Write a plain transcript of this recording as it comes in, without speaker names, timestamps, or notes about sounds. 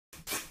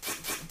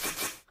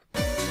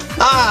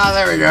Ah,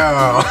 there we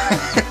go.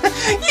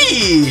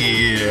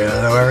 Yeah,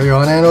 hello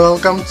everyone and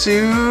welcome to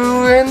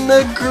In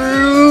the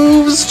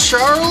Grooves,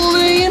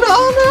 Charlene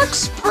on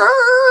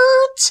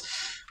Expert.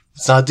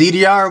 It's not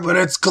DDR, but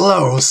it's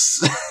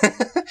close.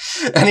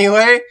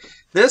 Anyway,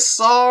 this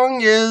song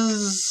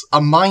is a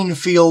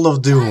minefield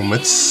of doom.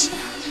 It's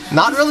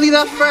not really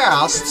that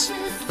fast,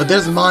 but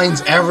there's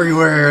mines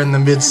everywhere in the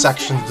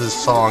mid-sections of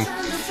this song.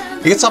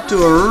 It gets up to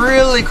a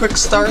really quick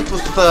start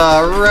with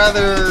a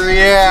rather,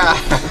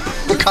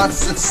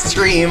 constant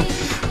stream,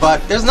 but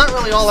there's not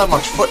really all that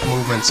much foot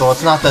movement, so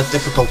it's not that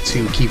difficult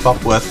to keep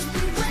up with.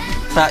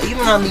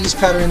 Even on these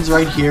patterns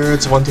right here,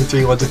 it's 1, 2,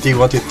 3, 1, 2, 3,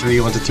 1, 2, 3,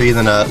 1, 2, 3,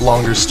 then a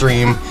longer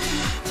stream.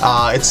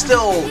 It's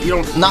still,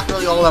 not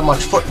really all that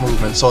much foot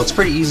movement, so it's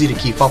pretty easy to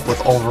keep up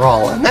with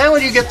overall. And then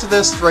when you get to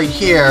this right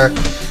here,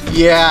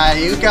 yeah,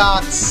 you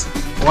got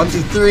 1,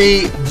 2,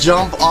 3,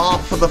 jump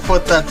off of the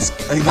foot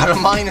that a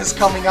mine is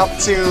coming up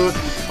to.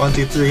 1,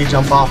 2, 3,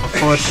 jump off a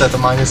foot that the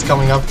mine is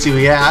coming up to.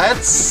 Yeah,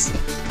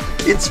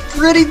 it's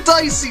pretty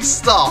dicey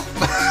stuff.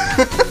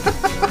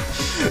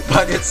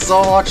 But it's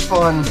so much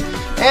fun.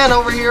 And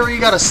over here we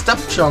got a step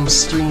jump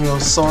stream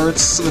of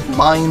sorts with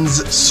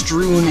mines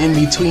strewn in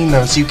between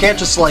them, so you can't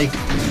just like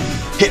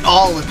hit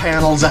all the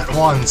panels at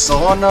once.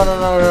 So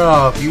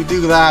no. If you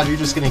do that, you're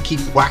just gonna keep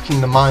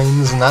whacking the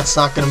mines, and that's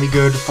not gonna be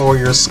good for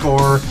your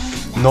score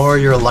nor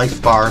your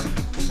life bar.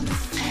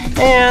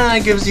 And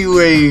it gives you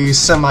a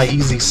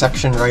semi-easy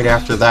section right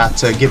after that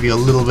to give you a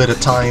little bit of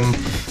time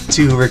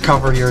to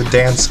recover your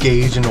dance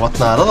gauge and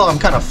whatnot. Although I'm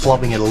kind of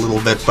flubbing it a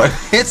little bit, but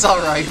it's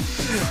alright.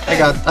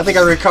 I think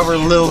I recovered a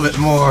little bit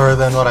more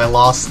than what I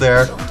lost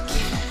there.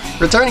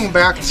 Returning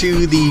back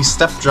to the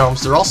step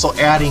jumps, they're also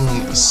adding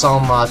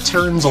some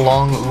turns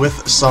along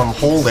with some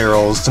hold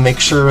arrows to make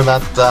sure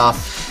that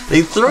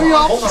they throw you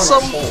off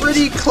some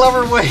pretty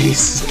clever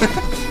ways.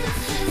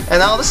 And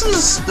now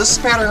this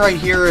pattern right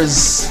here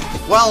is,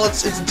 well,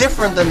 it's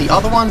different than the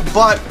other one,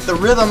 but the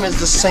rhythm is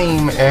the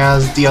same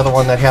as the other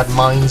one that had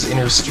mines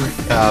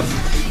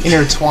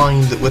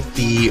intertwined with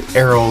the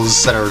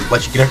arrows that are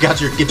let you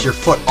get your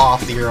foot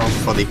off the arrows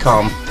before they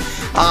come.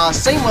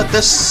 Same with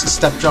this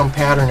step jump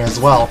pattern as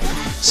well.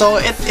 So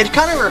it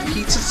kind of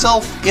repeats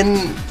itself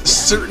in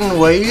certain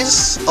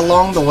ways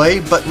along the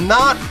way, but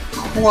not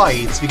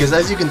quite, because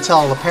as you can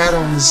tell, the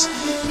patterns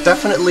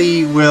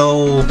definitely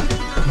will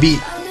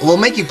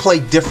make you play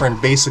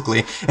different,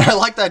 basically. And I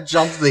like that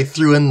jump they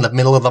threw in the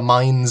middle of the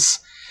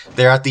mines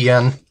there at the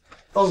end.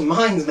 Those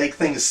mines make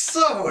things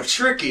so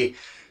tricky.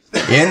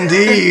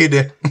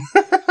 Indeed.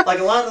 Like,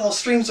 a lot of those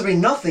streams would be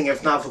nothing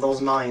if not for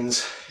those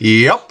mines.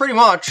 Yep, pretty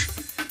much.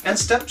 And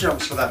step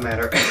jumps, for that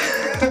matter.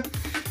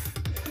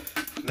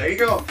 There you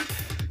go.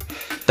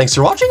 Thanks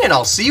for watching, and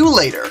I'll see you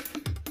later.